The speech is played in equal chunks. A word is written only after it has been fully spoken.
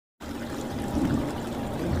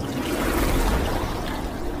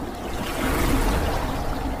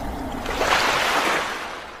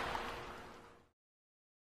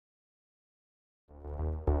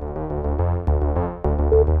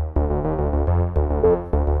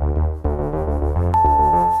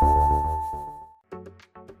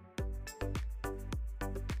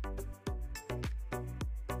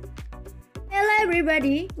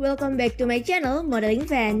everybody, welcome back to my channel, Modeling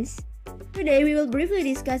Fans. Today we will briefly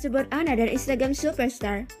discuss about another Instagram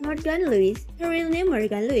superstar, Morgan Lewis. Her real name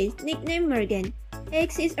Morgan Lewis, nickname Morgan.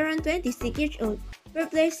 Age is around 26 years old.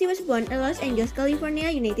 Birthplace she was born in Los Angeles, California,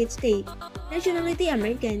 United States. Nationality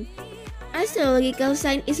American. Astrological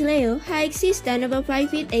sign is Leo. Height she stands about 5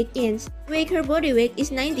 feet 8 inches. Weight her body weight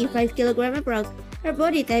is 95 kg approx. Her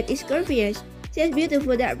body type is curvy. She has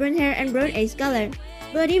beautiful dark brown hair and brown eyes color.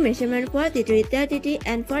 Body measurement 43, 33,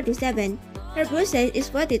 and 47. Her bust size is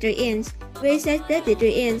 43 inches. Waist size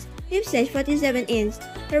 33 inches. Hip size 47 inches.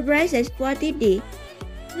 Her breast size 40D.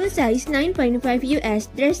 Shoe size 9.5 US.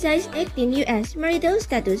 Dress size 18 US. Marital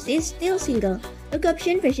status is still single. A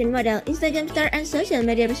caption fashion model, Instagram star, and social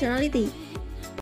media personality.